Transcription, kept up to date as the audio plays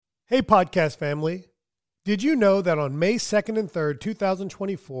Hey, podcast family. Did you know that on May 2nd and 3rd,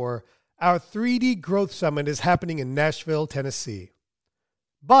 2024, our 3D Growth Summit is happening in Nashville, Tennessee?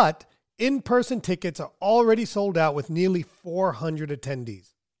 But in-person tickets are already sold out with nearly 400 attendees.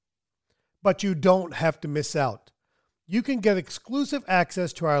 But you don't have to miss out. You can get exclusive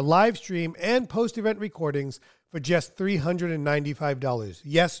access to our live stream and post-event recordings for just $395.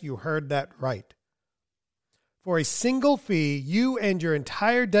 Yes, you heard that right. For a single fee, you and your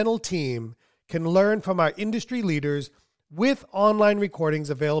entire dental team can learn from our industry leaders with online recordings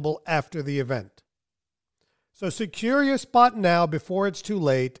available after the event. So secure your spot now before it's too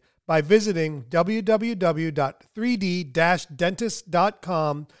late by visiting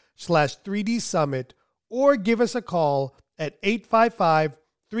www.3d-dentist.com/3D Summit or give us a call at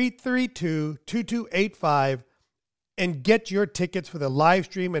 855-332-2285 and get your tickets for the live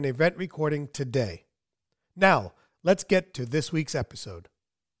stream and event recording today. Now, let's get to this week's episode.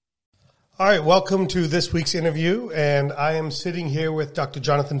 All right, welcome to this week's interview, and I am sitting here with Dr.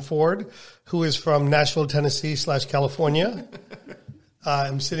 Jonathan Ford, who is from Nashville, Tennessee/California.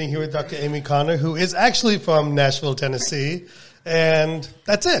 I'm sitting here with Dr. Amy Connor, who is actually from Nashville, Tennessee, and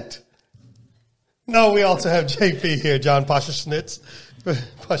that's it. No, we also have JP here, John Pasha-Snitz.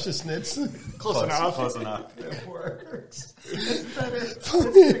 Close enough. It works. It's better.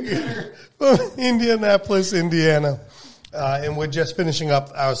 From Indianapolis, Indiana. And we're just finishing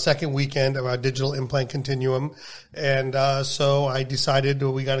up our second weekend of our digital implant continuum. And so I decided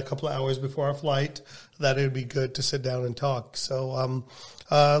we got a couple of hours before our flight that it would be good to sit down and talk. So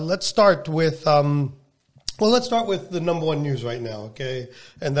let's start with the number one news right now, okay?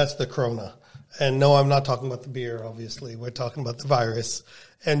 And that's the corona. And no, I'm not talking about the beer, obviously. We're talking about the virus.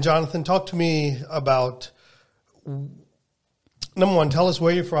 And Jonathan, talk to me about, number one, tell us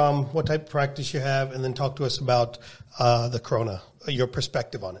where you're from, what type of practice you have, and then talk to us about the corona, your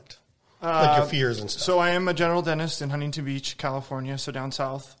perspective on it, like your fears and stuff. So I am a general dentist in Huntington Beach, California, so down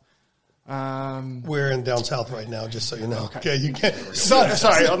south. We're in down south right now, just so you know. Okay, you can't.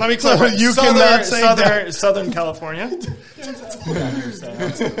 Sorry, let me clarify. You cannot say Southern California.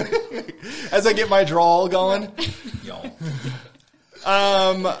 As I get my drawl going.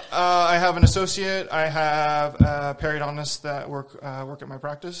 I have an associate. I have a periodontist that work at my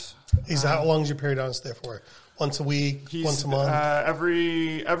practice. How long is your periodontist there for? Once a week, once a month?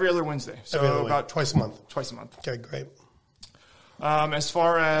 Every other Wednesday. So about twice a month. Twice a month. Okay, great. As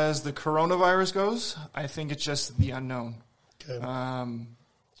far as the coronavirus goes, I think it's just the unknown. Okay.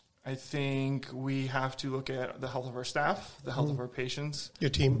 I think we have to look at the health of our staff, the health of our patients. Your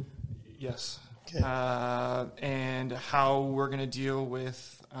team? Yes. Okay. And how we're going to deal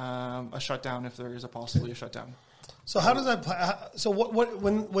with a shutdown if there is possibly a shutdown. So how does that? So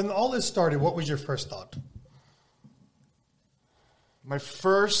when all this started, what was your first thought? My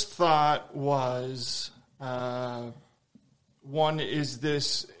first thought was, one, is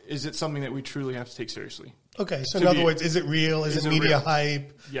it something that we truly have to take seriously? Okay, so in other words, is it real? Is it media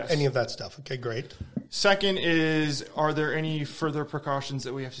hype? Yes. Any of that stuff? Okay, great. Second is, are there any further precautions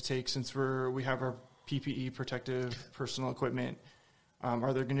that we have to take since we have our PPE, protective personal equipment?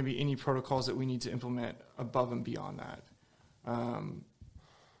 Are there going to be any protocols that we need to implement above and beyond that?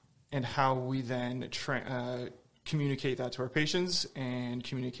 And how we then communicate that to our patients and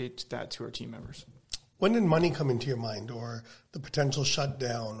communicate that to our team members. When did money come into your mind, or the potential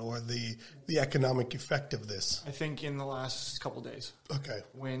shutdown, or the economic effect of this? I think in the last couple of days. Okay.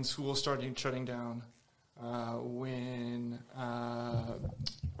 When schools started shutting down, when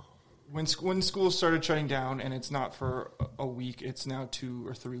schools started shutting down, and it's not for a week, it's now 2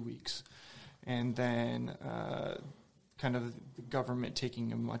 or 3 weeks, and then kind of the government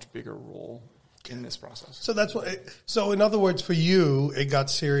taking a much bigger role in this process. So that's what. So in other words, for you, it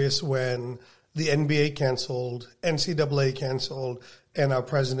got serious when the NBA canceled, NCAA canceled, and our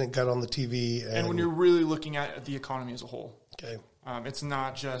president got on the TV. And when you're really looking at the economy as a whole. Okay. It's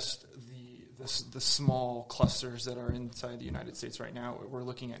not just the small clusters that are inside the United States right now. We're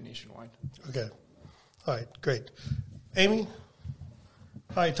looking at nationwide. Okay. All right, great. Amy,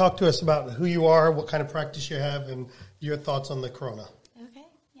 hi, talk to us about who you are, what kind of practice you have, and your thoughts on the corona. Okay.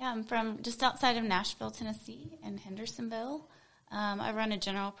 Yeah, I'm from just outside of Nashville, Tennessee, in Hendersonville. I run a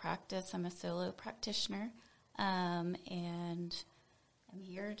general practice. I'm a solo practitioner, and I'm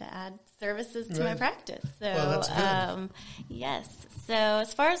here to add services to my practice. So, that's good. Yes. So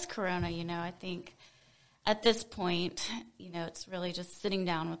as far as corona, I think at this point, it's really just sitting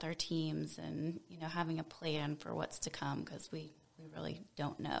down with our teams and, having a plan for what's to come because we really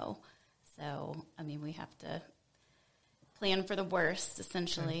don't know. So, we have to plan for the worst,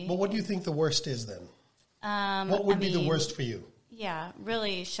 essentially. Well, what do you think the worst is then? What would be the worst for you? Yeah,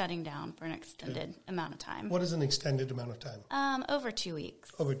 really shutting down for an extended amount of time. What is an extended amount of time? Over 2 weeks.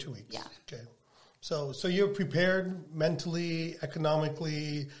 Over 2 weeks. Yeah. Okay. So you're prepared mentally,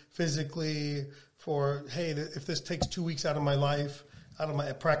 economically, physically for, hey, if this takes 2 weeks out of my life, out of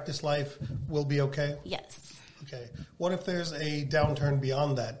my practice life, we'll be okay? Yes. Okay. What if there's a downturn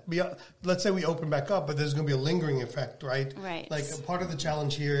beyond that? Let's say we open back up, but there's going to be a lingering effect, right? Right. Like part of the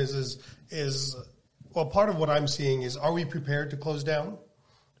challenge here is part of what I'm seeing is, are we prepared to close down?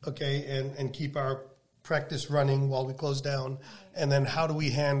 Okay, and keep our practice running while we close down, and then how do we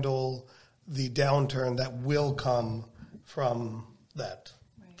handle the downturn that will come from that?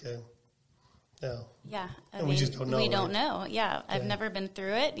 Right. Okay. Yeah. Yeah. And we just don't know. We don't right? know. Yeah. I've never been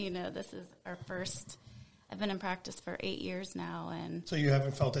through it. This is our first. I've been in practice for 8 years now, and So you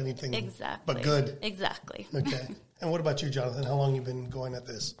haven't felt anything exactly. but good. Exactly. Okay. And what about you, Jonathan? How long you been going at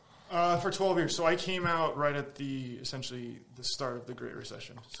this? For 12 years. So I came out right at essentially the start of the Great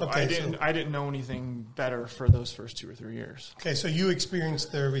Recession. So Okay, I didn't know anything better for those first 2 or 3 years. Okay, so you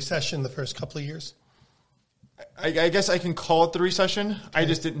experienced the recession the first couple of years? I guess I can call it the recession. Okay. I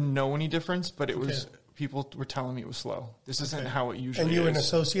just didn't know any difference, but it was people were telling me it was slow. This isn't how it usually is. And you were an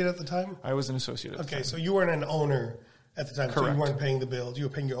associate at the time? I was an associate at the time. Okay, so you weren't an owner at the time. Correct. So you weren't paying the bills. You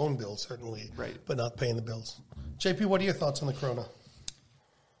were paying your own bills, certainly, right, but not paying the bills. JP, what are your thoughts on the corona?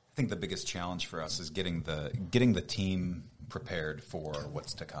 I think the biggest challenge for us is getting the team prepared for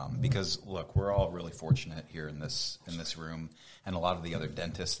what's to come. Because look, we're all really fortunate here in this room, and a lot of the other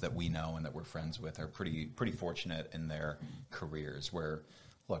dentists that we know and that we're friends with are pretty fortunate in their careers. Where,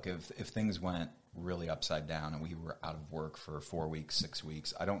 look, if things went really upside down and we were out of work for 4 weeks, 6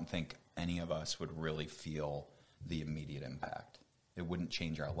 weeks, I don't think any of us would really feel the immediate impact. It wouldn't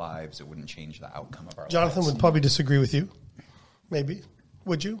change our lives. It wouldn't change the outcome of our lives. Jonathan would probably disagree with you. Maybe.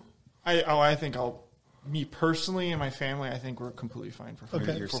 Would you? I think me personally and my family, I think we're completely fine for 4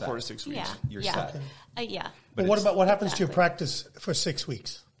 to 6 weeks. Yeah. You're yeah. set. Yeah. But what happens to your practice for 6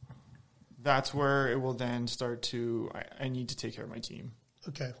 weeks? That's where it will then start to, I need to take care of my team.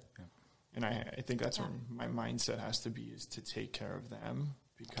 Okay. And I think that's where my mindset has to be, is to take care of them.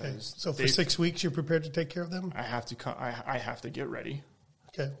 Because okay. So for 6 weeks, you're prepared to take care of them? I have to I have to get ready.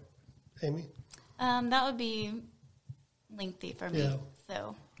 Okay. Amy? That would be lengthy for me. Yeah.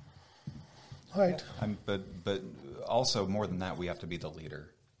 So. All right. But also more than that, we have to be the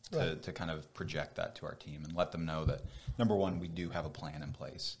leader to kind of project that to our team and let them know that, number one, we do have a plan in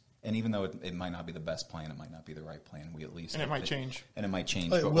place. And even though it might not be the best plan, it might not be the right plan, we at least... And it might change. And it might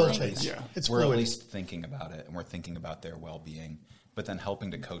change. Oh, it but will change. Yeah. We're at least thinking about it, and we're thinking about their well-being, but then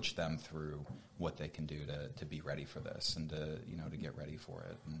helping to coach them through what they can do to be ready for this and to get ready for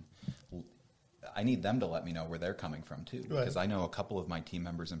it. And I need them to let me know where they're coming from, too, because I know a couple of my team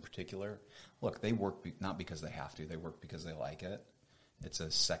members in particular, look, they work not because they have to, they work because they like it. It's a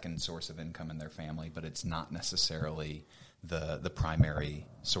second source of income in their family, but it's not necessarily the primary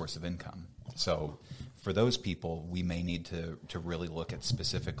source of income. So for those people, we may need to really look at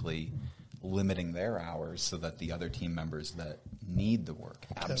specifically limiting their hours so that the other team members that need the work,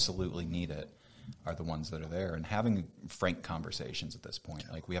 absolutely need it, are the ones that are there, and having frank conversations at this point.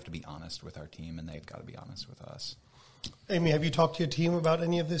 Like, we have to be honest with our team, and they've got to be honest with us. Amy, have you talked to your team about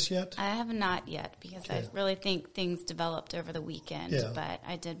any of this yet? I have not yet, because I really think things developed over the weekend, but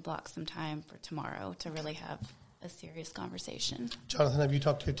I did block some time for tomorrow to really have a serious conversation. Jonathan, have you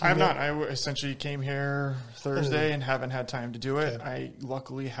talked to your team I have yet? not. I essentially came here Thursday and haven't had time to do it. I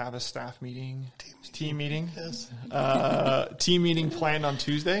luckily have a staff meeting, team meeting. Yes. Team meeting planned on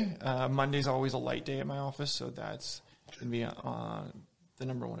Tuesday. Monday's always a light day at my office, so that's going to be the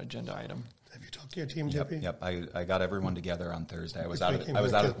number one agenda item. Have you talked to your team, JP? Yep. I got everyone together on Thursday. I was out of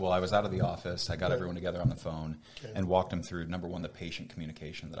the office. I got everyone together on the phone and walked them through, number one, the patient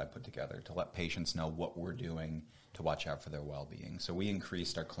communication that I put together to let patients know what we're doing to watch out for their well-being. So we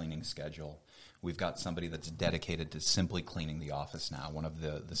increased our cleaning schedule. We've got somebody that's dedicated to simply cleaning the office now, one of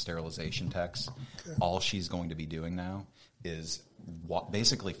the sterilization techs. All she's going to be doing now is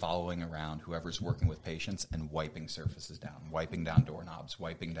basically following around whoever's working with patients and wiping surfaces down, wiping down doorknobs,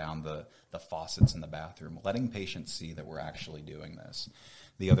 wiping down the faucets in the bathroom, letting patients see that we're actually doing this.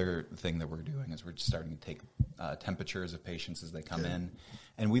 The other thing that we're doing is we're just starting to take temperatures of patients as they come in,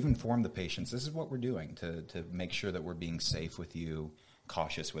 and we've informed the patients this is what we're doing to make sure that we're being safe with you,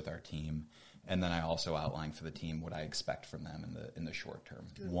 cautious with our team. And then I also outlined for the team what I expect from them in the short term.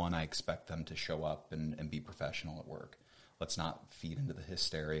 One, I expect them to show up and be professional at work. Let's not feed into the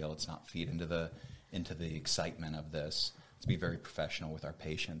hysteria. Let's not feed into the excitement of this. Let's be very professional with our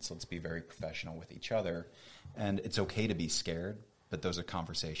patients. Let's be very professional with each other. And it's okay to be scared, but those are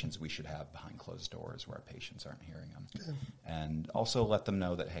conversations we should have behind closed doors where our patients aren't hearing them. Okay. And also let them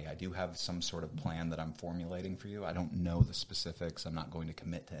know that, hey, I do have some sort of plan that I'm formulating for you. I don't know the specifics. I'm not going to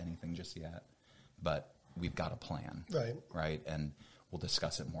commit to anything just yet, but we've got a plan. Right? And we'll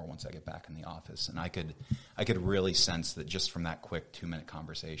discuss it more once I get back in the office. And I could really sense that just from that quick 2-minute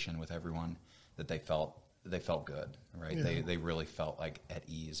conversation with everyone that they felt good, right? Yeah. They really felt like at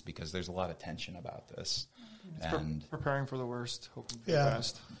ease because there's a lot of tension about this. It's and preparing for the worst, hoping for the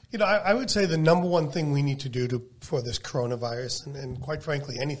best. I would say the number one thing we need to do for this coronavirus, and quite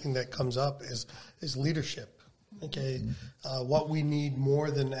frankly, anything that comes up is leadership. Okay, what we need more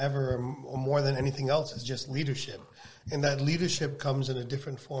than ever, or more than anything else, is just leadership, and that leadership comes in a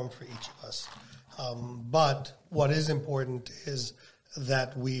different form for each of us. But what is important is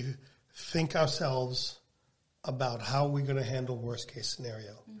that we think ourselves about how we're going to handle worst case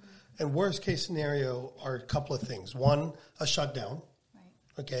scenario. And worst case scenario are a couple of things. One, a shutdown,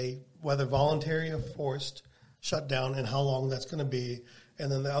 okay, whether voluntary or forced shutdown, and how long that's going to be.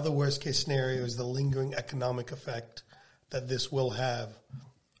 And then the other worst case scenario is the lingering economic effect that this will have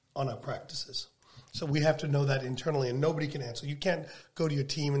on our practices. So we have to know that internally, and nobody can answer. You can't go to your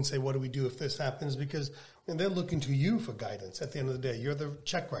team and say, what do we do if this happens? Because they're looking to you for guidance at the end of the day. You're the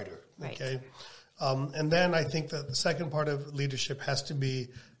check writer, okay? And then I think that the second part of leadership has to be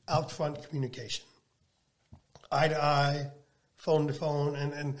out front communication. Eye to eye, phone to phone,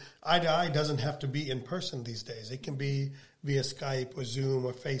 and eye to eye doesn't have to be in person these days. It can be via Skype or Zoom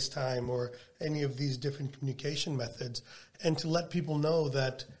or FaceTime or any of these different communication methods, and to let people know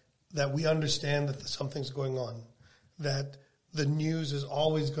that we understand that something's going on, that the news is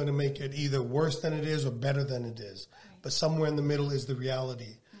always going to make it either worse than it is or better than it is. But somewhere in the middle is the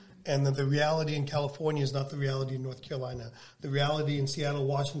reality. And that the reality in California is not the reality in North Carolina. The reality in Seattle,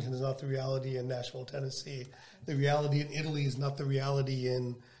 Washington is not the reality in Nashville, Tennessee. The reality in Italy is not the reality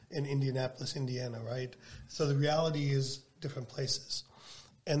in Indianapolis, Indiana, right? So the reality is different places.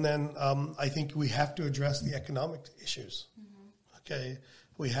 And then I think we have to address the economic issues, okay?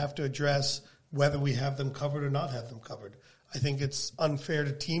 We have to address whether we have them covered or not have them covered. I think it's unfair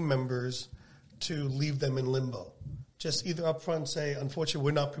to team members to leave them in limbo. Just either up front say, unfortunately,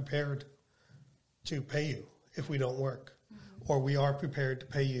 we're not prepared to pay you if we don't work. Or we are prepared to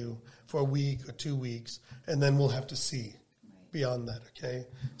pay you for a week or 2 weeks, and then we'll have to see beyond that, okay?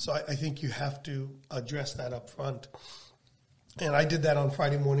 So I think you have to address that up front. And I did that on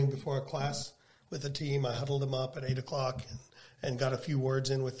Friday morning before a class with the team. I huddled them up at 8 o'clock and got a few words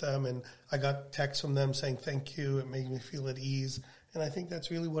in with them. And I got texts from them saying thank you. It made me feel at ease. And I think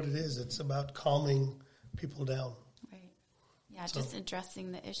that's really what it is. It's about calming people down. Yeah, so, just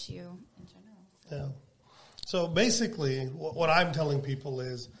addressing the issue in general. So. Yeah. So basically, what I'm telling people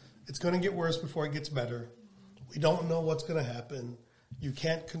is it's going to get worse before it gets better. We don't know what's going to happen. You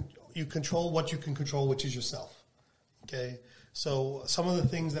can't you control what you can control, which is yourself. Okay? So some of the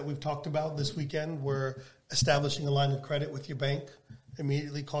things that we've talked about this weekend were establishing a line of credit with your bank.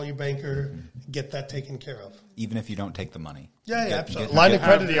 Immediately call your banker, get that taken care of. Even if you don't take the money. Yeah, absolutely. Line of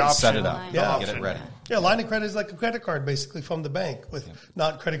credit, set it up. Yeah. Get it ready. Yeah, line of credit is like a credit card basically from the bank with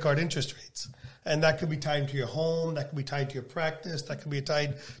not credit card interest rates. And that could be tied to your home, that could be tied to your practice, that could be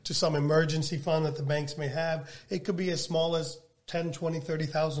tied to some emergency fund that the banks may have. It could be as small as $10,000,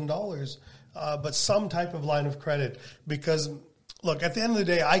 $20,000, $30,000, but some type of line of credit because look, at the end of the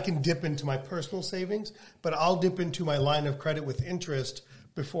day, I can dip into my personal savings, but I'll dip into my line of credit with interest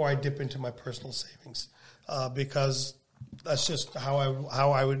before I dip into my personal savings because that's just how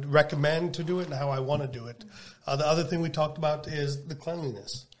I would recommend to do it and how I want to do it. The other thing we talked about is the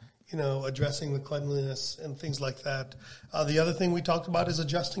cleanliness, addressing the cleanliness and things like that. The other thing we talked about is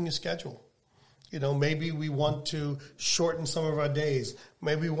adjusting your schedule. Maybe we want to shorten some of our days.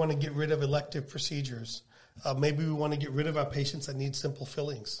 Maybe we want to get rid of elective procedures. Maybe we want to get rid of our patients that need simple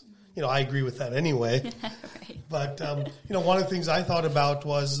fillings. I agree with that anyway. Right. But, one of the things I thought about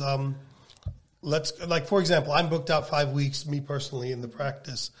was for example, I'm booked out 5 weeks, me personally, in the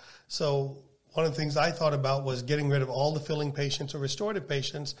practice. So one of the things I thought about was getting rid of all the filling patients or restorative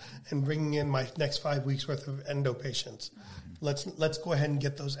patients and bringing in my next 5 weeks worth of endo patients. Let's go ahead and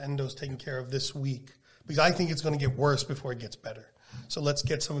get those endos taken care of this week because I think it's going to get worse before it gets better. So let's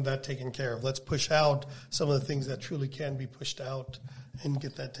get some of that taken care of. Let's push out some of the things that truly can be pushed out and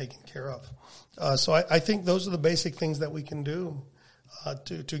get that taken care of. So I think those are the basic things that we can do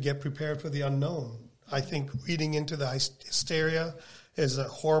to get prepared for the unknown. I think reading into the hysteria is a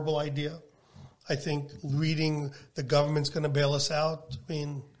horrible idea. I think reading the government's going to bail us out. I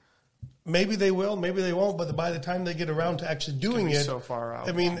mean, maybe they will, maybe they won't. But by the time they get around to actually doing it, so far out.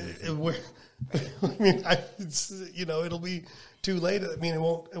 I mean, it'll be too late. I mean, it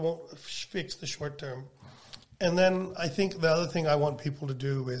won't fix the short term. And then I think the other thing I want people to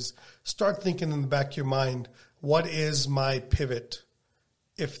do is start thinking in the back of your mind, what is my pivot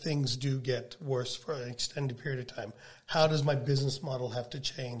if things do get worse for an extended period of time? How does my business model have to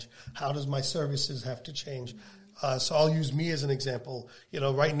change? How does my services have to change? So I'll use me as an example.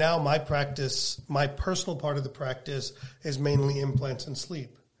 Right now my practice, my personal part of the practice is mainly implants and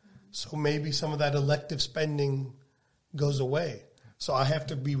sleep. So maybe some of that elective spending goes away. So I have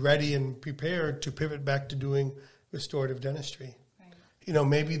to be ready and prepared to pivot back to doing restorative dentistry. Right.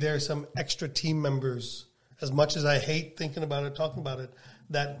 Maybe there's some extra team members, as much as I hate thinking about it, talking about it,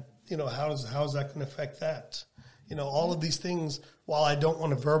 that, how is that going to affect that? All of these things, while I don't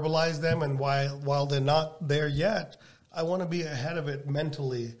want to verbalize them and while they're not there yet, I want to be ahead of it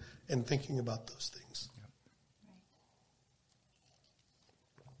mentally and thinking about those things.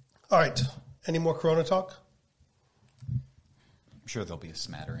 All right. Any more Corona talk? I'm sure there'll be a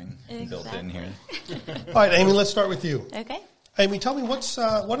smattering built in here. All right, Amy, let's start with you. Okay. Amy, tell me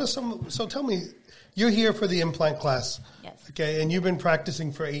tell me, you're here for the implant class. Yes. Okay, and you've been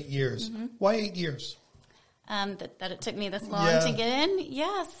practicing for 8 years. Mm-hmm. Why 8 years? That it took me this long to get in?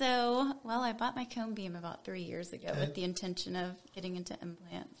 Yeah, so, I bought my cone beam about 3 years ago with the intention of getting into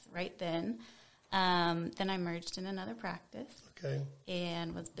implants right then. Then I merged in another practice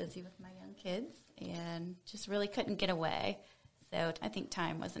and was busy with my young kids and just really couldn't get away. So I think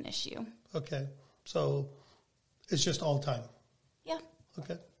time was an issue. Okay, so it's just all time? Yeah.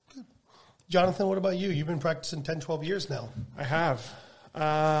 Okay, good. Jonathan, what about you? You've been practicing 10, 12 years now. I have.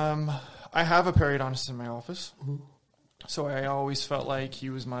 I have a periodontist in my office, so I always felt like he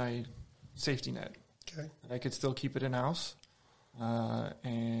was my safety net. Okay, that I could still keep it in-house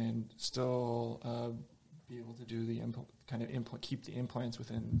and still be able to do the keep the implants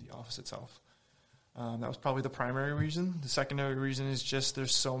within the office itself. That was probably the primary reason. The secondary reason is just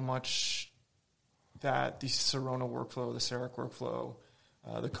there's so much that the Sirona workflow, the CEREC workflow,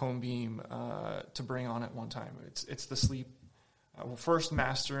 the cone beam to bring on at one time. It's the sleep. First,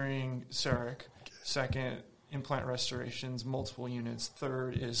 mastering CEREC. Second, implant restorations, multiple units.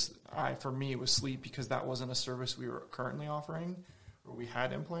 Third is, for me, it was sleep because that wasn't a service we were currently offering where we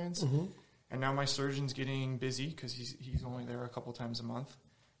had implants. Mm-hmm. And now my surgeon's getting busy because he's only there a couple times a month.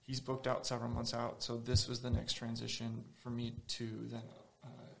 He's booked out several months out. So this was the next transition for me to then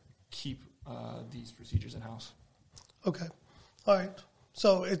keep these procedures in-house. Okay. All right.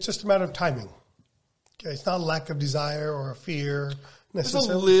 So it's just a matter of timing. Okay. It's not a lack of desire or a fear necessarily.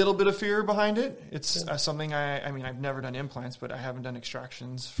 There's a little bit of fear behind it. It's something I've never done implants, but I haven't done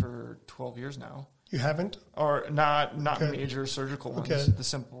extractions for 12 years now. You haven't? Or not major surgical ones. Okay.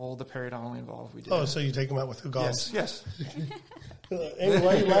 The periodontally involved we did. Oh, so you take them out with gauze? Yes. Amy,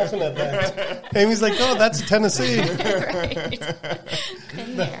 why are you laughing at that? Amy's like, oh, that's Tennessee. Right.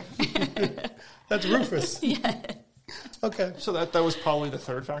 Been there. That's Rufus. Yes. Okay. So that was probably the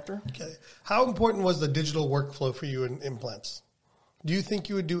third factor. Okay. How important was the digital workflow for you in implants? Do you think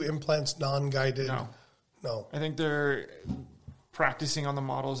you would do implants non-guided? No. I think they're practicing on the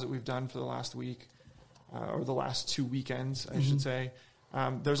models that we've done for the last week, or the last 2 weekends, I should say.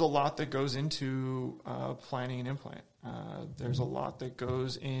 There's a lot that goes into planning an implant. There's a lot that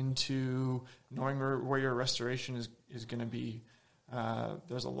goes into knowing where your restoration is going to be.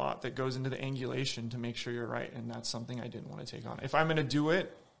 There's a lot that goes into the angulation to make sure you're right, and that's something I didn't want to take on. If I'm going to do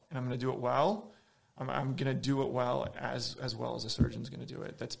it, and I'm going to do it well, I'm going to do it well as a surgeon's going to do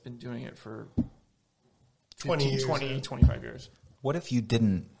it. That's been doing it for 20, 25 years. What if you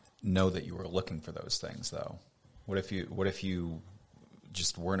didn't know that you were looking for those things, though? What if you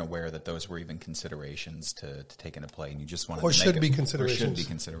just weren't aware that those were even considerations to take into play, and you just wanted to be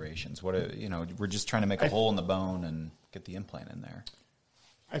considerations. We're just trying to make a hole in the bone and get the implant in there.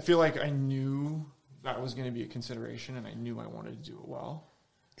 I feel like I knew that was going to be a consideration, and I knew I wanted to do it well.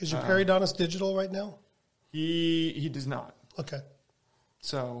 Is your periodontist digital right now? He does not. Okay.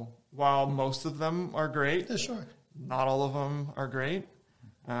 So while most of them are great, sure, not all of them are great.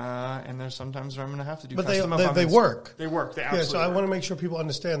 And there's sometimes where I'm going to have to do but custom they work. They work. They absolutely so I want to make sure people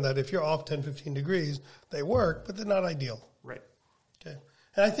understand that if you're off 10, 15 degrees, they work, but they're not ideal. Right. Okay.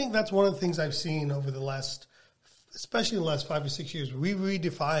 And I think that's one of the things I've seen over the last, especially in the last 5 or 6 years, we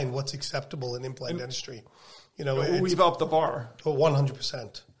redefine what's acceptable in implant dentistry. We've upped the bar.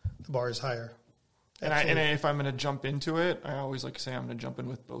 100%. The bar is higher. And if I'm going to jump into it, I always like to say I'm going to jump in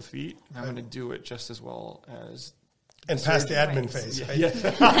with both feet. And I'm going to do it just as well as And pass the admin phase, right?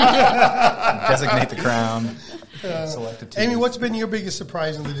 Designate the crown. Select a team. Amy, what's been your biggest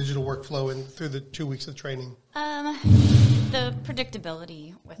surprise in the digital workflow and through the 2 weeks of training? The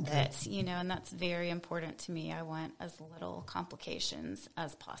predictability with it, and that's very important to me. I want as little complications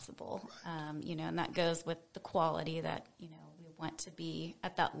as possible, and that goes with the quality that, we want to be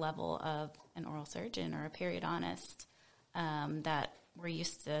at that level of an oral surgeon or a periodontist that we're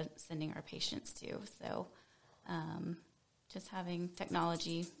used to sending our patients to. So just having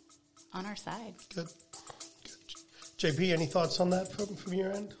technology on our side. Good. JP, any thoughts on that from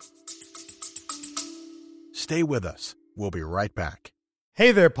your end? Stay with us. We'll be right back.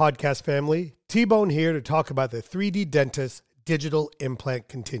 Hey there, podcast family. T-Bone here to talk about the 3D Dentist Digital Implant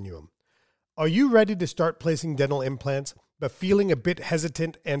Continuum. Are you ready to start placing dental implants but feeling a bit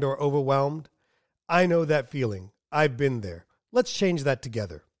hesitant and or overwhelmed? I know that feeling. I've been there. Let's change that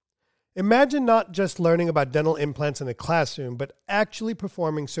together. Imagine not just learning about dental implants in a classroom, but actually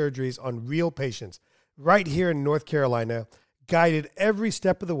performing surgeries on real patients right here in North Carolina, guided every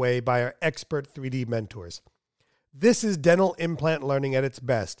step of the way by our expert 3D mentors. This is dental implant learning at its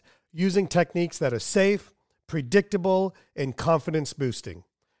best, using techniques that are safe, predictable, and confidence boosting.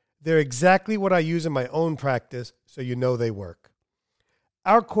 They're exactly what I use in my own practice, so you know they work.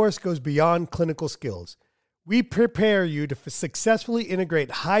 Our course goes beyond clinical skills. We prepare you to successfully integrate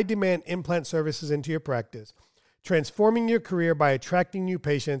high-demand implant services into your practice, transforming your career by attracting new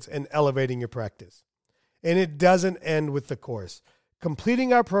patients and elevating your practice. And it doesn't end with the course.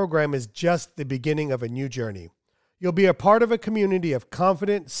 Completing our program is just the beginning of a new journey. You'll be a part of a community of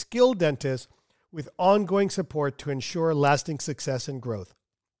confident, skilled dentists with ongoing support to ensure lasting success and growth.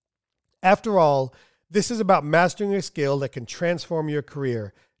 After all, this is about mastering a skill that can transform your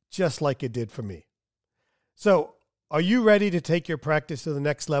career, just like it did for me. So, are you ready to take your practice to the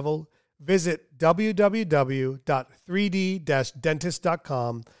next level? Visit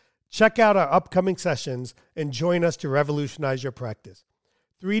www.3d-dentist.com, check out our upcoming sessions, and join us to revolutionize your practice.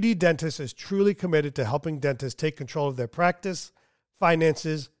 3D Dentist is truly committed to helping dentists take control of their practice,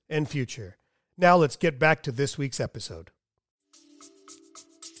 finances, and future. Now let's get back to this week's episode.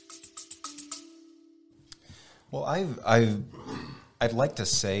 Well, I'd like to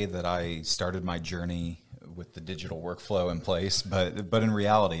say that I started my journey with the digital workflow in place, but in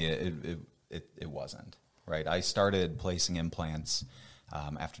reality, it wasn't, right? I started placing implants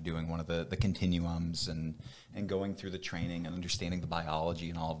after doing one of the continuums and going through the training and understanding the biology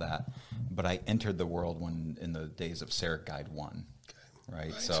and all of that. But I entered the world in the days of CEREC Guide 1,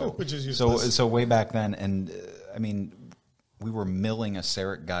 right? Which is useless. So way back then, and I mean, we were milling a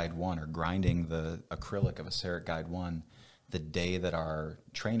CEREC Guide 1 or grinding the acrylic of a CEREC Guide 1 the day that our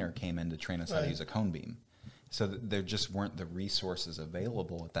trainer came in to train us how to use a cone beam. So there just weren't the resources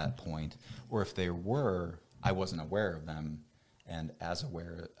available at that point, or if there were, I wasn't aware of them and as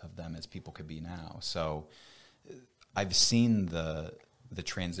aware of them as people could be now. So I've seen the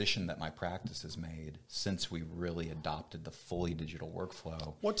transition that my practice has made since we really adopted the fully digital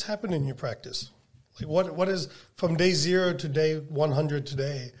workflow. What's happened in your practice? Like what is from day 0 to day 100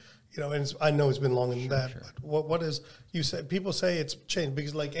 today? And I know it's been longer than that. Sure. But what is, you say, people say it's changed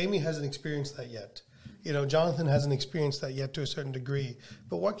because like Amy hasn't experienced that yet. Jonathan hasn't experienced that yet to a certain degree.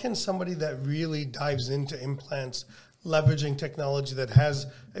 But what can somebody that really dives into implants, leveraging technology that has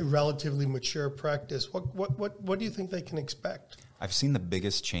a relatively mature practice, what do you think they can expect? I've seen the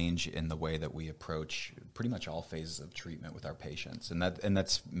biggest change in the way that we approach pretty much all phases of treatment with our patients, and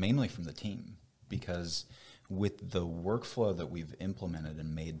that's mainly from the team, because with the workflow that we've implemented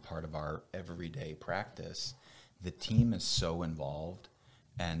and made part of our everyday practice, the team is so involved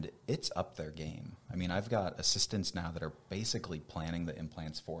and it's up their game. I mean, I've got assistants now that are basically planning the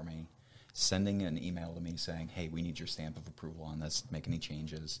implants for me, sending an email to me saying, hey, we need your stamp of approval on this, make any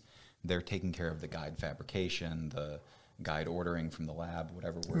changes. They're taking care of the guide fabrication, the guide ordering from the lab,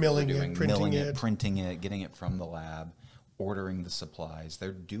 whatever we're doing, printing it, getting it from the lab, ordering the supplies.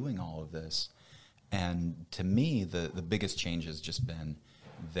 They're doing all of this. And to me, the biggest change has just been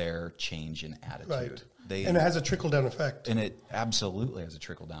their change in attitude. Right. And it has a trickle-down effect. And it absolutely has a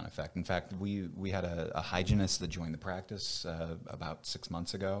trickle-down effect. In fact, we had a hygienist that joined the practice about 6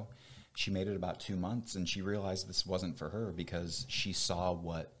 months ago. She made it about 2 months, and she realized this wasn't for her because she saw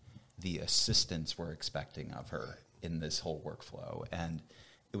what the assistants were expecting of her in this whole workflow. And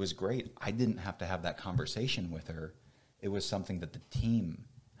it was great. I didn't have to have that conversation with her. It was something that the team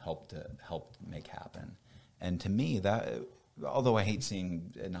helped make happen. And to me, that, although I hate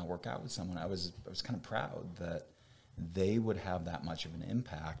seeing it not work out with someone, I was kind of proud that they would have that much of an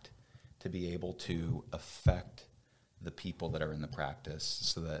impact to be able to affect the people that are in the practice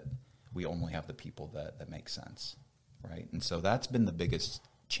so that we only have the people that make sense. right? And so that's been the biggest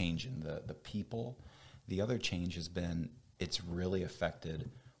change in the people. The other change has been it's really affected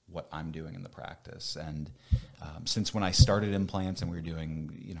what I'm doing in the practice. And since when I started implants and we were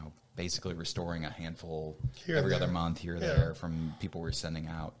doing, basically restoring a handful every other month here or there from people we're sending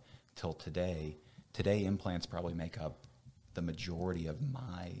out till today implants probably make up the majority of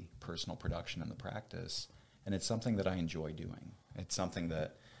my personal production in the practice. And it's something that I enjoy doing. It's something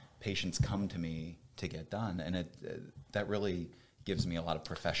that patients come to me to get done. And that really gives me a lot of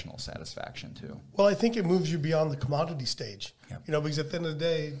professional satisfaction too. Well, I think it moves you beyond the commodity stage. Yep. Because at the end of the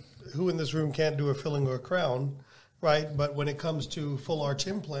day, who in this room can't do a filling or a crown, right? But when it comes to full arch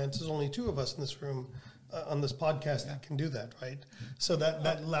implants, there's only two of us in this room on this podcast that can do that, right? So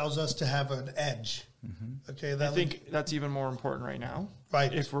that allows us to have an edge. Mm-hmm. Okay, I think that's even more important right now.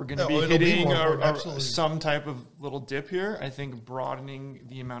 Right. If we're going to be hitting some type of little dip here, I think broadening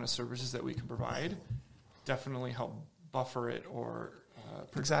the amount of services that we can provide definitely help buffer it or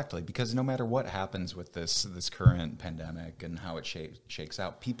exactly, because no matter what happens with this current pandemic and how it shakes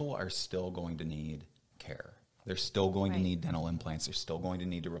out, people are still going to need care. They're still going to need dental implants. They're still going to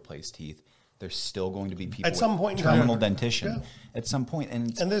need to replace teeth. There's still going to be people at some point with terminal dentition at some point.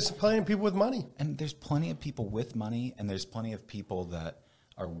 And there's plenty of people with money. And there's plenty of people with money, and there's plenty of people that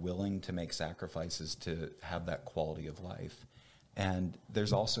are willing to make sacrifices to have that quality of life. And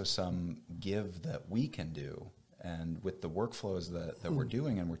there's also some give that we can do. And with the workflows that we're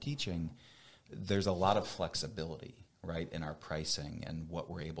doing and we're teaching, there's a lot of flexibility, right, in our pricing and what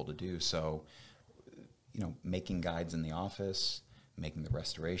we're able to do. So, making guides in the office, making the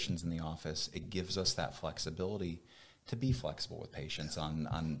restorations in the office, it gives us that flexibility to be flexible with patients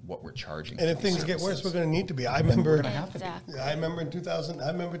on what we're charging. And if things get worse, we're going to need to be. I remember in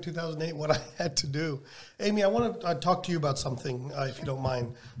 2008 what I had to do. Amy, I want to talk to you about something, if you don't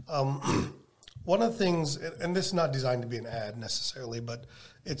mind. One of the things, and this is not designed to be an ad necessarily, but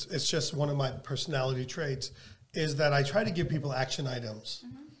it's just one of my personality traits, is that I try to give people action items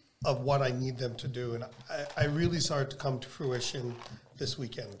of what I need them to do. And I really saw it to come to fruition this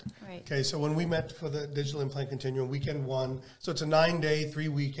weekend. Right. Okay, so when we met for the Digital Implant Continuum, weekend 1, so it's a 9-day,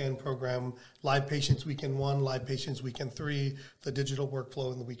 3-weekend program, live patients weekend 1, live patients weekend 3, the digital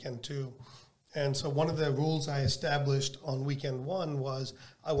workflow in the weekend 2. And so one of the rules I established on weekend 1 was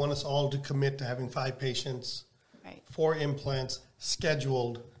I want us all to commit to having 5 patients, 4 implants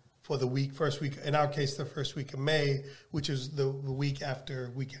scheduled for the first week, in our case, the first week of May, which is the week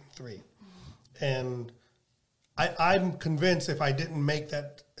after weekend 3. And I'm convinced if I didn't make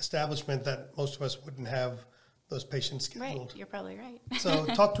that establishment that most of us wouldn't have those patients scheduled. Right, you're probably right. So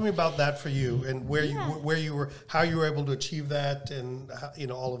talk to me about that for you and where you were, how you were able to achieve that, and how,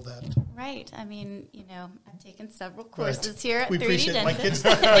 all of that. Right. I mean, I've taken several courses here at 3D appreciate Dentist.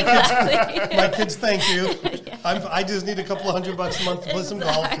 My kids thank you. Yeah. I just need a couple $100 a month to play some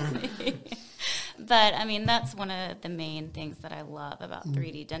golf. But I mean, that's one of the main things that I love about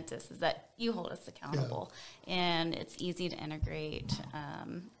 3D Dentist is that you hold us accountable, and it's easy to integrate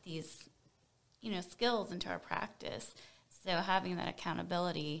these skills into our practice. So having that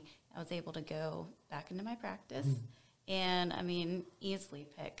accountability, I was able to go back into my practice and, easily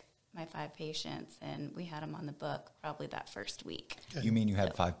pick my 5 patients, and we had them on the book probably that first week. You mean you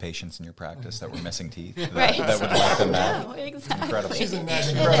had 5 patients in your practice that were missing teeth? Right. That would lock them back? No, exactly. Incredible. She's a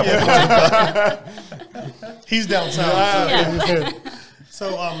incredible. He's down south. Yeah.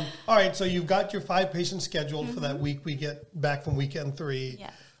 So, all right, so you've got your 5 patients scheduled for that week we get back from weekend 3.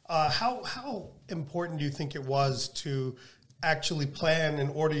 Yes. How important do you think it was to actually plan and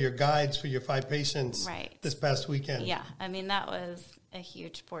order your guides for your 5 patients this past weekend? Yeah, that was a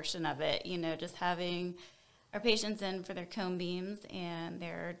huge portion of it, just having our patients in for their cone beams and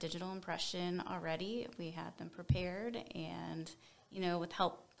their digital impression already. We had them prepared, and, with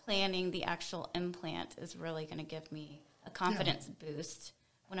help planning the actual implant is really going to give me a confidence boost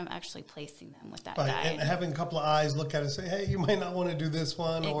when I'm actually placing them with that guide. And having a couple of eyes look at it and say, hey, you might not want to do this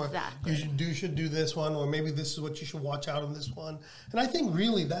one, or you should do this one, or maybe this is what you should watch out on this one. And I think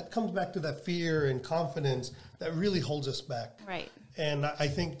really that comes back to that fear and confidence that really holds us back. Right. And I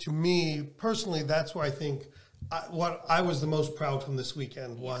think, to me, personally, that's where I think what I was the most proud from this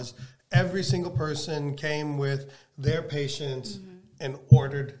weekend was every single person came with their patients and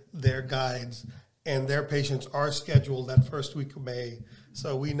ordered their guides, and their patients are scheduled that first week of May.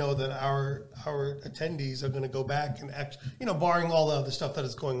 So we know that our attendees are going to go back and barring all the other stuff that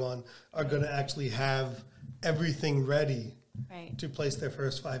is going on, are going to actually have everything ready to place their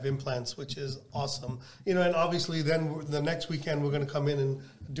first 5 implants, which is awesome. And obviously then the next weekend we're going to come in and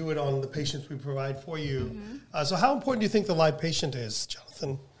do it on the patients we provide for you. So how important do you think the live patient is,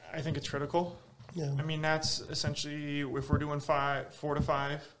 Jonathan? I think it's critical. Yeah. I mean, that's essentially, if we're doing 4 to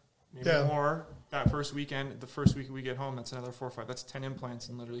 5, maybe Yeah. more, that first weekend, the first week we get home, that's another 4 or 5. That's 10 implants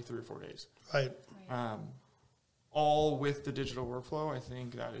in literally 3 or 4 days. Right. All with the digital workflow, I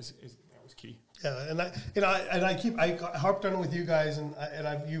think that was key. Yeah, and I harped on it with you guys, and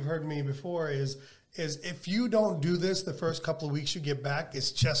you've heard me before. Is if you don't do this the first couple of weeks you get back,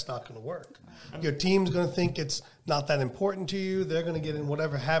 it's just not going to work. Your team's going to think it's not that important to you. They're going to get in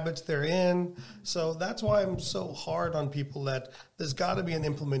whatever habits they're in. So that's why I'm so hard on people that there's got to be an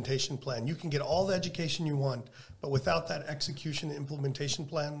implementation plan. You can get all the education you want, but without that execution and implementation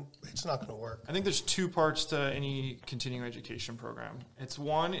plan, it's not going to work. I think there's 2 parts to any continuing education program. It's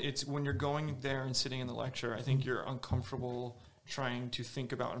one, it's when you're going there and sitting in the lecture, I think you're uncomfortable trying to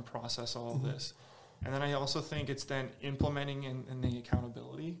think about and process all of this. And then I also think it's then implementing and the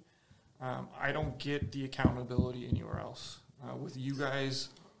accountability. I don't get the accountability anywhere else. With you guys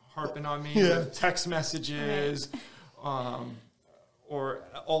harping on me with text messages, or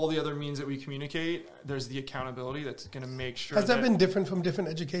all the other means that we communicate, there's the accountability that's going to make sure. Has that been different from different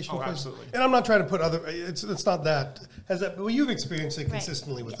education places? Absolutely. And I'm not trying to put it's not that. Well, you've experienced it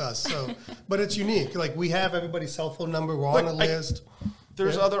consistently with us, so, but it's unique. Like, we have everybody's cell phone number, we're on a list.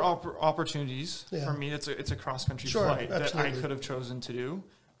 There's other opportunities for me. It's a cross-country flight absolutely. that I could have chosen to do,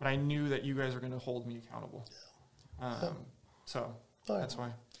 but I knew that you guys were going to hold me accountable. So that's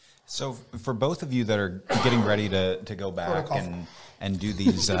why. So for both of you that are getting ready to go back and do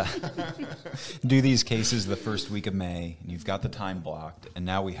these do these cases the first week of May, and you've got the time blocked, and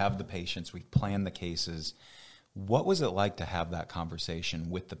now we have the patients, we've planned the cases. What was it like to have that conversation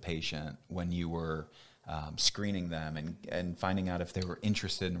with the patient when you were screening them and finding out if they were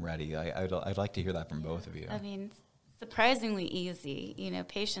interested and ready? I'd like to hear that from both of you. I mean, surprisingly easy.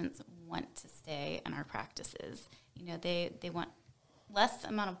 Patients want to stay in our practices. They want less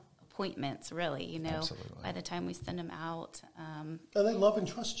amount of appointments, really, Absolutely. by the time we send them out. And they love and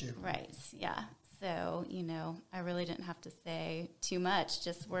trust you. Right, yeah. So, I really didn't have to say too much.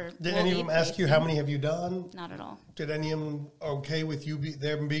 Just Did any of them ask you how many have you done? Not at all. Did any of them okay with you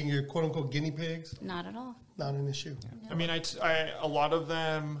them being your quote-unquote guinea pigs? Not at all. Not an issue. No. I mean, a lot of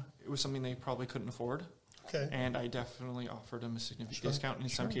them, it was something they probably couldn't afford. Okay. And I definitely offered them a significant discount. And in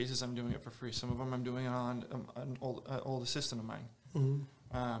some cases, I'm doing it for free. Some of them I'm doing it on an old assistant of mine.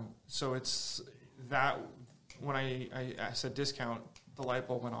 Mm-hmm. So it's that when I said discount, the light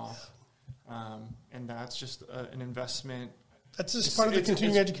bulb went off. And that's just an investment. That's just part of the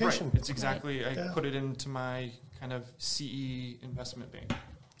continuing education. Right. It's exactly, I put it into my kind of CE investment bank.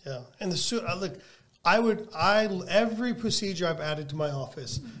 Yeah. And every procedure I've added to my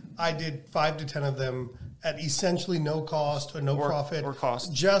office, I did 5 to 10 of them at essentially no cost or no profit. Or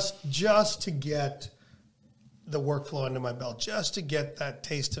cost. Just to get the workflow under my belt, just to get that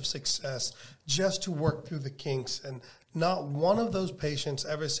taste of success, just to work through the kinks. And not one of those patients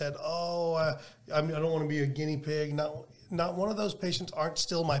ever said, I don't want to be a guinea pig. Not one of those patients aren't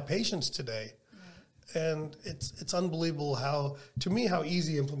still my patients today. And it's unbelievable how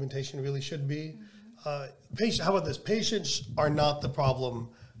easy implementation really should be. How about this? Patients are not the problem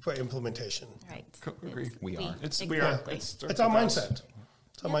for implementation. Right. Agree. We are. We are. Exactly. It's our mindset.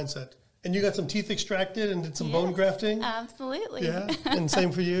 It's our mindset. And you got some teeth extracted and did some bone grafting? Absolutely. Yeah. And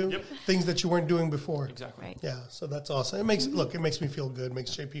same for you? Yep. Things that you weren't doing before. Exactly. Right. Yeah, so that's awesome. It makes me feel good,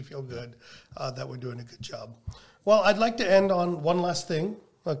 makes JP feel good that we're doing a good job. Well, I'd like to end on one last thing,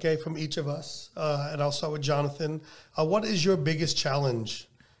 okay, from each of us, and I'll start with Jonathan. What is your biggest challenge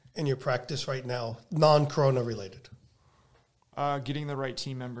in your practice right now, non-corona related? Getting the right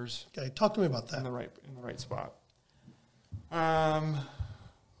team members Okay, talk to me about in that. the right spot.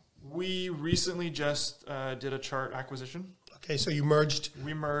 We recently just did a chart acquisition. Okay, so you merged.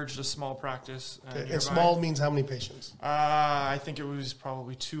 We merged a small practice. And small means how many patients? I think it was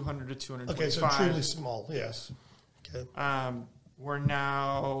probably 200 to 225. Okay, so truly small. Yes. Okay. We're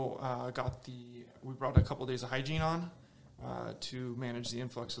now we brought a couple of days of hygiene on to manage the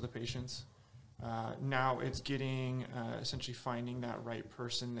influx of the patients. Now it's getting essentially finding that right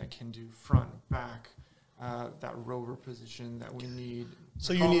person that can do front, back, that rover position that we need.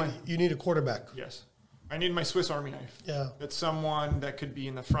 So you need a quarterback. Yes. I need my Swiss Army knife. Yeah. That's someone that could be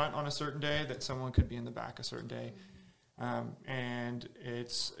in the front on a certain day, that someone could be in the back a certain day. And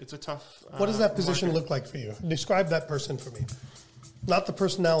it's a tough What does that position market. look like for you? Describe that person for me. Not the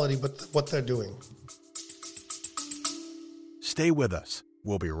personality, but what they're doing. Stay with us.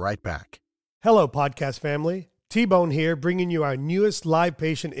 We'll be right back. Hello, podcast family. T-Bone here, bringing you our newest live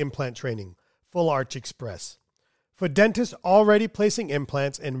patient implant training, Full Arch Express. For dentists already placing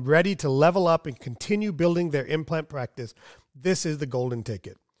implants and ready to level up and continue building their implant practice, this is the golden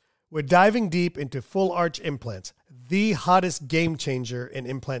ticket. We're diving deep into full arch implants, the hottest game changer in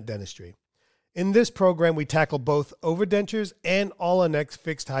implant dentistry. In this program, we tackle both overdentures and all-on-X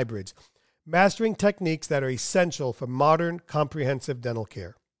fixed hybrids, mastering techniques that are essential for modern, comprehensive dental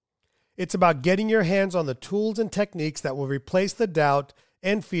care. It's about getting your hands on the tools and techniques that will replace the doubt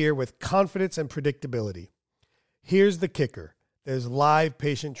and fear with confidence and predictability. Here's the kicker. There's live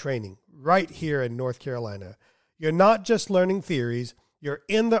patient training right here in North Carolina. You're not just learning theories, you're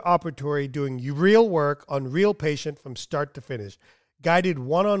in the operatory doing real work on real patient from start to finish, guided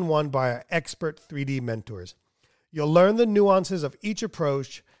one-on-one by our expert 3D mentors. You'll learn the nuances of each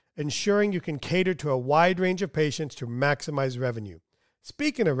approach, ensuring you can cater to a wide range of patients to maximize revenue.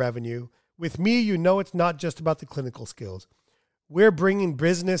 Speaking of revenue, with me, you know it's not just about the clinical skills. We're bringing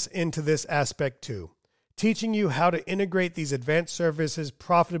business into this aspect too, teaching you how to integrate these advanced services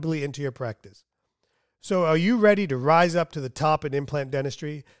profitably into your practice. So are you ready to rise up to the top in implant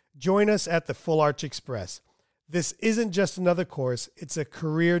dentistry? Join us at the Full Arch Express. This isn't just another course, it's a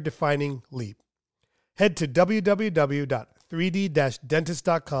career-defining leap. Head to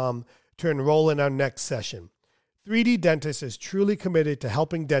www.3d-dentist.com to enroll in our next session. 3D Dentist is truly committed to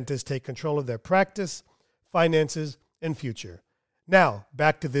helping dentists take control of their practice, finances, and future. Now,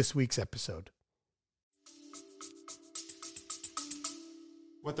 back to this week's episode.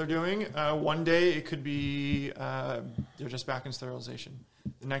 What they're doing, one day it could be they're just back in sterilization.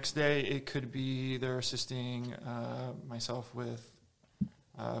 The next day it could be they're assisting myself with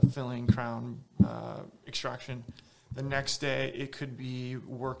filling crown extraction. The next day it could be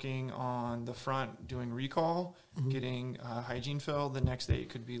working on the front, doing recall, getting hygiene fill. The next day it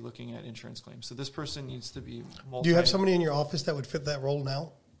could be looking at insurance claims. So this person needs to be multi. Do you have somebody in your office that would fit that role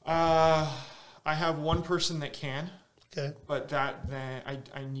now? I have one person that can. Okay. But then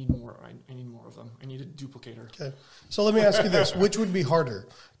I need more. I need more of them. I need a duplicator. Okay. So let me ask you this: which would be harder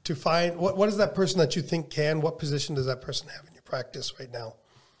to find? What is that person that you think can? What position does that person have in your practice right now?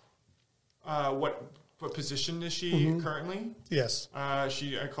 What position is she currently? Yes. I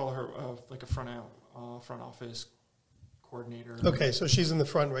call her like a front office coordinator. Okay, so she's in the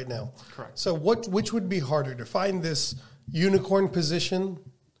front right now. Correct. So which would be harder, to find this unicorn position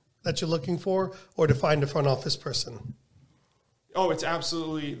that you're looking for, or to find a front office person? Oh, it's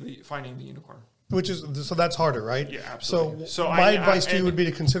absolutely finding the unicorn. So that's harder, right? Yeah, absolutely. So my advice to you would be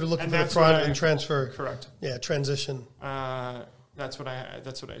to consider looking for the front and transfer. Correct. Yeah, transition. That's what I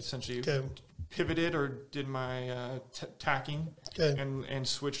essentially pivoted or did my tacking and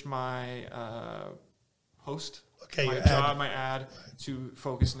switched my post. Okay, my job, my ad to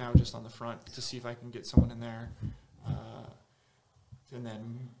focus now just on the front to see if I can get someone in there. And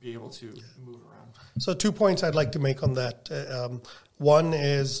then be able to move around. So 2 points I'd like to make on that. One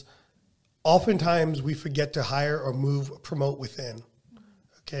is oftentimes we forget to hire or promote within.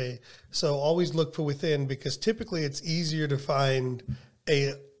 Okay, so always look for within, because typically it's easier to find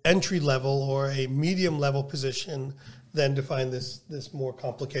a entry level or a medium level position than to find this more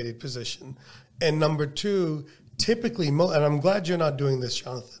complicated position. And number two, typically, and I'm glad you're not doing this,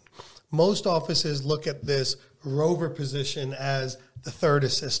 Jonathan, most offices look at this rover position as the third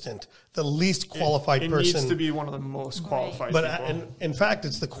assistant, the least qualified person. It needs to be one of the most qualified but people. In fact,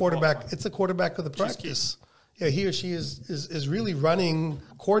 it's the quarterback. It's the quarterback of the practice. Yeah, he or she is really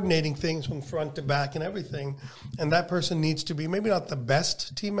coordinating things from front to back and everything. And that person needs to be maybe not the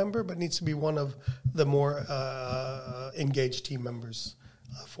best team member, but needs to be one of the more engaged team members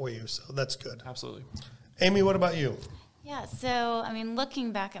for you. So that's good. Absolutely. Amy, what about you? Yeah, so, I mean,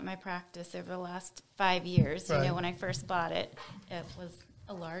 looking back at my practice over the last 5 years, Right. you know, when I first bought it, it was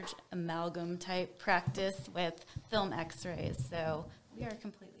a large amalgam type practice with film x-rays. So we are a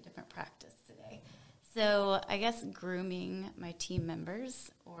completely different practice today. So I guess grooming my team members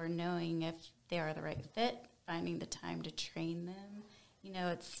or knowing if they are the right fit, finding the time to train them, you know,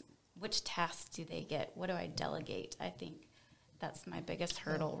 it's which tasks do they get? What do I delegate? I think that's my biggest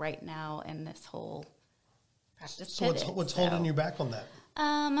hurdle right now in this whole practice So pivot. what's holding you back on that?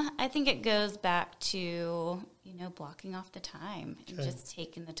 I think it goes back to, you know, blocking off the time and Okay. just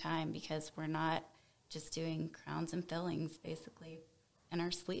taking the time, because we're not just doing crowns and fillings basically in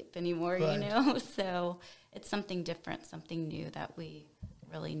our sleep anymore, Right. you know? So it's something different, something new that we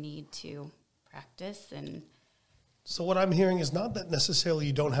really need to practice. And So what I'm hearing is not that necessarily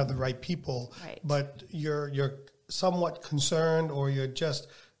you don't have the right people, Right. but you're somewhat concerned, or you're just,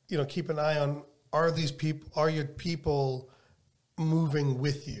 you know, keep an eye on, are your people moving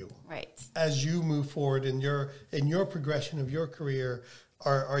with you right. as you move forward in your progression of your career?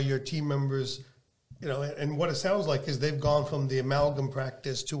 Are your team members you know, and what it sounds like is they've gone from the amalgam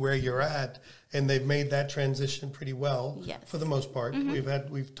practice to where you're at, and they've made that transition pretty well. Yes. For the most part.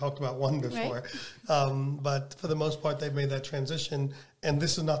 We've talked about one before, Right. but for the most part, they've made that transition, and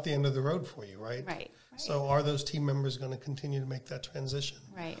this is not the end of the road for you, right? Right. So are those team members going to continue to make that transition?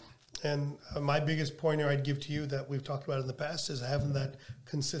 Right. And my biggest pointer I'd give to you that we've talked about in the past is having that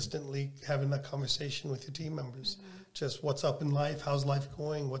conversation with your team members. Just what's up in life, how's life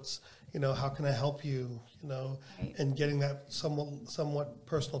going, how can I help you, Right. and getting that somewhat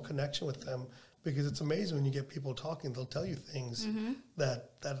personal connection with them, because it's amazing when you get people talking, they'll tell you things that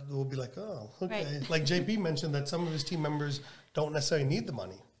will be like, oh, okay. Right. Like JP mentioned that some of his team members don't necessarily need the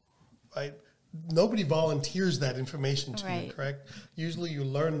money, right? Nobody volunteers that information to you, Right. correct? Usually you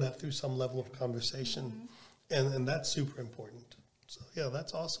learn that through some level of conversation, and that's super important. So, yeah,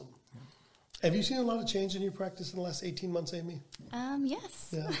 that's awesome. Have you seen a lot of change in your practice in the last 18 months, Amy? Yes.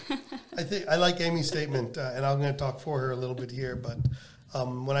 Yeah. I like Amy's statement, and I'm going to talk for her a little bit here, but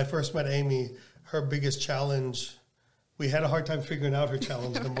when I first met Amy, her biggest challenge, we had a hard time figuring out her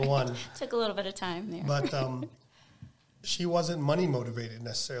challenge, number one. Took a little bit of time there. But she wasn't money motivated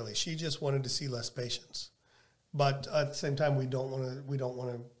necessarily. She just wanted to see less patients. But at the same time, we don't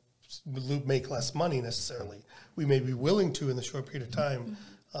want to make less money necessarily. We may be willing to in the short period of time.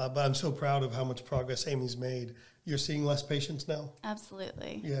 But I'm so proud of how much progress Amy's made. You're seeing less patients now?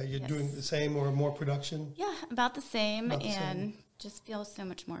 Absolutely. Yeah, you're Yes. doing the same or more production? Yeah, about the same, About the and same. just feel so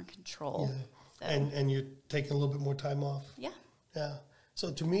much more in control. Yeah. So, And you're taking a little bit more time off? yeah. Yeah.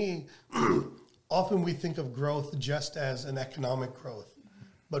 So to me, often we think of growth just as an economic growth.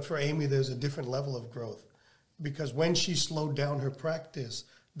 But for Amy, there's a different level of growth. Because when she slowed down her practice,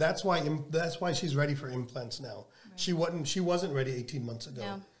 that's why she's ready for implants now. Right. She wasn't ready 18 months ago.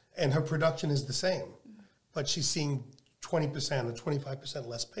 No. And her production is the same. But she's seeing 20% or 25%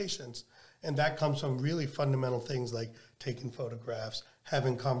 less patients. And that comes from really fundamental things like taking photographs,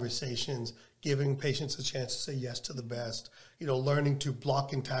 having conversations, giving patients a chance to say yes to the best, learning to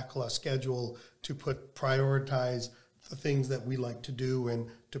block and tackle our schedule, to prioritize the things that we like to do and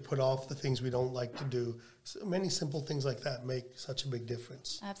to put off the things we don't like to do. So many simple things like that make such a big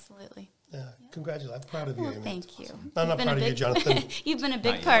difference. Absolutely. Yeah. Congratulations. I'm proud of you, Well, Amy. thank you. I'm not proud of you, Jonathan. You've been a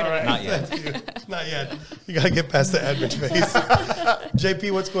big Not part yet. of it. Not yet. Thank you. Not yet. You got to get past the admin phase.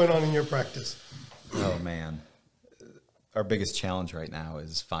 JP, what's going on in your practice? Oh, man. Our biggest challenge right now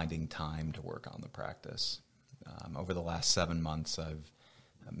is finding time to work on the practice. Over the last 7 months, I've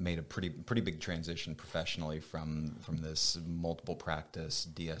made a pretty big transition professionally from this multiple practice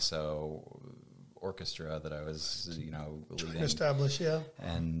DSO orchestra that I was, leading. Establish, yeah.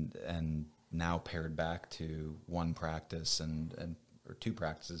 And now paired back to one practice or two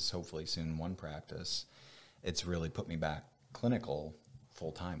practices, hopefully soon one practice. It's really put me back clinical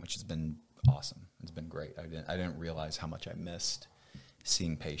full time, which has been awesome. It's been great. I didn't realize how much I missed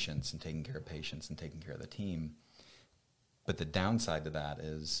seeing patients and taking care of patients and taking care of the team. But the downside to that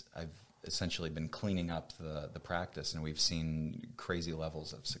is I've essentially been cleaning up the practice, and we've seen crazy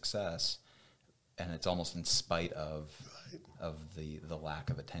levels of success. And it's almost in spite of the lack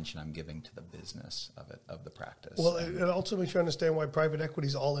of attention I'm giving to the business of the practice. Well, it also makes you understand why private equity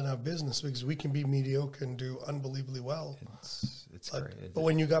is all in our business, because we can be mediocre and do unbelievably well. It's great. But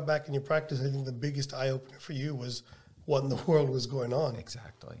when you got back in your practice, I think the biggest eye opener for you was what in the world was going on.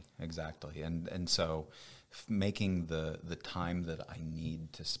 Exactly. And so making the time that I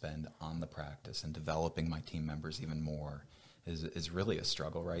need to spend on the practice and developing my team members even more is really a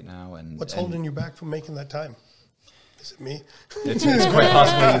struggle right now. And what's holding you back from making that time? Is it me? It's quite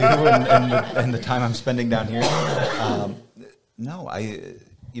possibly you and the time I'm spending down here. No,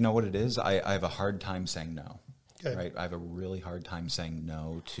 you know what it is? I have a hard time saying no. Okay. Right? I have a really hard time saying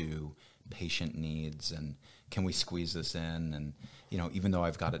no to patient needs and can we squeeze this in? And, even though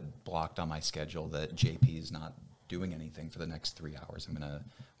I've got it blocked on my schedule that JP is not doing anything for the next 3 hours, I'm going to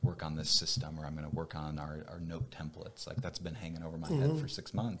work on this system or I'm going to work on our note templates. Like that's been hanging over my head for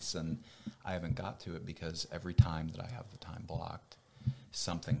 6 months and I haven't got to it because every time that I have the time blocked,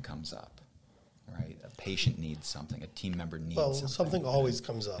 something comes up, right? A patient needs something, a team member needs something. Something always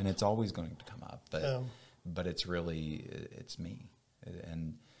comes up. And it's always going to come up, but it's really, it's me.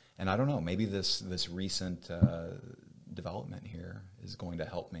 And I don't know, maybe this recent development here is going to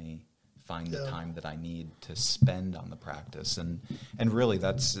help me find the time that I need to spend on the practice. And really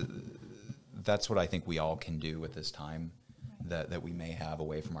that's what I think we all can do with this time that we may have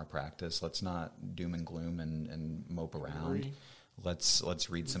away from our practice. Let's not doom and gloom and mope around. Let's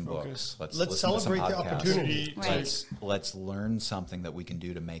read some books. Let's listen celebrate to some the podcasts. opportunity. Right. Let's learn something that we can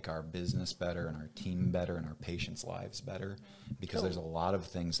do to make our business better and our team better and our patients' lives better, because there's a lot of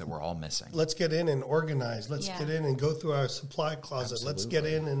things that we're all missing. Let's get in and organize. Let's get in and go through our supply closet. Absolutely. Let's get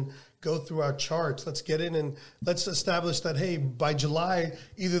in and go through our charts. Let's get in and let's establish that, hey, by July,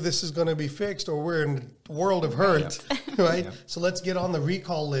 either this is going to be fixed or we're in a world of hurt, right? Yep. So let's get on the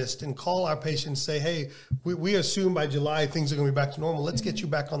recall list and call our patients, say, hey, we assume by July things are going to be back to normal. Let's get you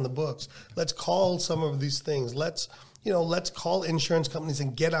back on the books. Let's call some of these things. Let's call insurance companies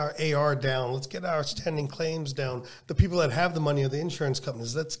and get our AR down. Let's get our standing claims down. The people that have the money are the insurance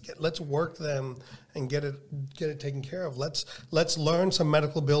companies. Let's work them and get it taken care of. Let's learn some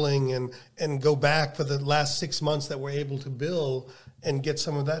medical billing and go back for the last 6 months that we're able to bill and get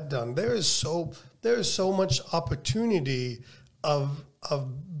some of that done. There is so much opportunity of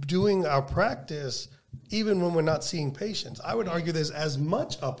doing our practice even when we're not seeing patients. I would argue there's as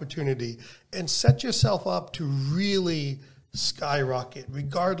much opportunity, and set yourself up to really skyrocket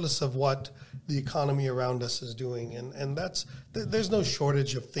regardless of what the economy around us is doing. And there's no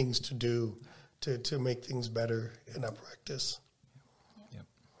shortage of things to do to make things better in our practice. Yep.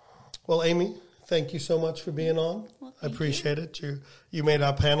 Well, Amy, thank you so much for being on. Well, I appreciate it. You made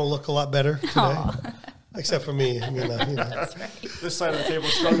our panel look a lot better today. Except for me, This side of the table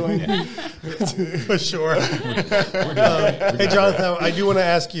is struggling. For sure. Hey, Jonathan, I do want to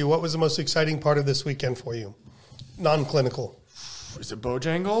ask you, what was the most exciting part of this weekend for you? Non-clinical. Is it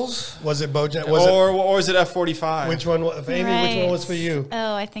Bojangles? Was it Bojangles? Or was it F45? Which one? Amy, which one was for you?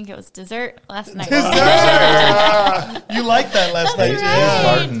 Oh, I think it was dessert last night. You liked that last night,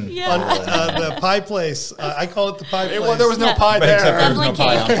 Martin. Yeah. on the pie place. I call it the pie place. Well, there was no pie But there. except there was no Definitely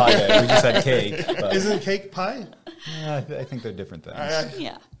pie on pie day. We just had cake. But, Isn't cake pie? I think they're different things.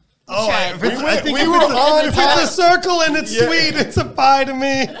 Yeah. Oh, Tried. I think we if were on if pie. it's a circle and it's sweet, it's a pie to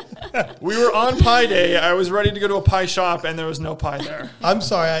me. We were on pie day. I was ready to go to a pie shop, and there was no pie there. I'm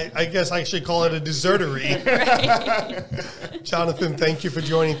sorry. I guess I should call it a dessertery. Jonathan, thank you for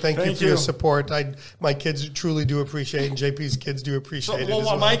joining. Thank you for your support. My kids truly do appreciate it, and JP's kids do appreciate it as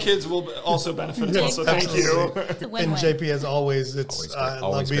well. My kids will also benefit as well, so thank you. It's a And win-win. JP, as always, Always I great- love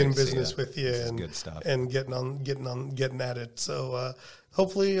always being in great to see business you. with you This is and good stuff. and getting at it. So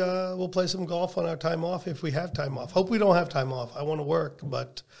hopefully we'll play some golf on our time off if we have time off. Hope we don't have time off. I want to work,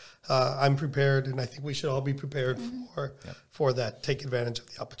 but I'm prepared, and I think we should all be prepared for that. Take advantage of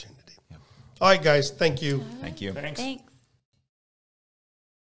the opportunity. All right, guys. Thank you. Thank you. Thanks. Thanks.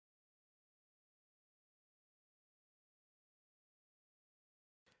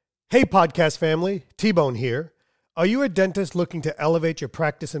 Hey, podcast family, T-Bone here. Are you a dentist looking to elevate your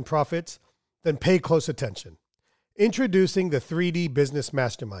practice and profits? Then pay close attention. Introducing the 3D Business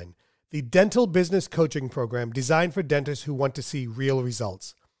Mastermind, the dental business coaching program designed for dentists who want to see real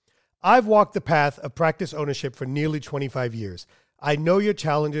results. I've walked the path of practice ownership for nearly 25 years. I know your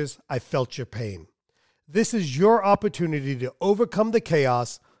challenges. I felt your pain. This is your opportunity to overcome the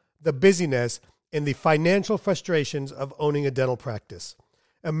chaos, the busyness, and the financial frustrations of owning a dental practice.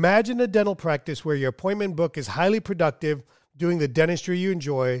 Imagine a dental practice where your appointment book is highly productive, doing the dentistry you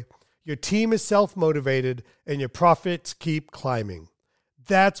enjoy, your team is self-motivated, and your profits keep climbing.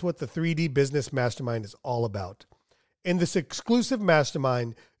 That's what the 3D Business Mastermind is all about. In this exclusive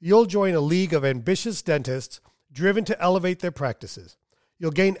mastermind, you'll join a league of ambitious dentists driven to elevate their practices.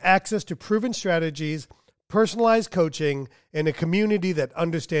 You'll gain access to proven strategies, personalized coaching, and a community that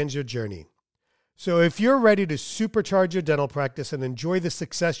understands your journey. So if you're ready to supercharge your dental practice and enjoy the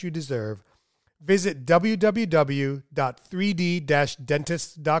success you deserve, visit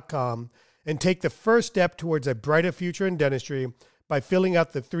www.3d-dentists.com and take the first step towards a brighter future in dentistry by filling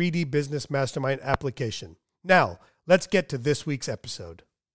out the 3D Business Mastermind application. Now, let's get to this week's episode.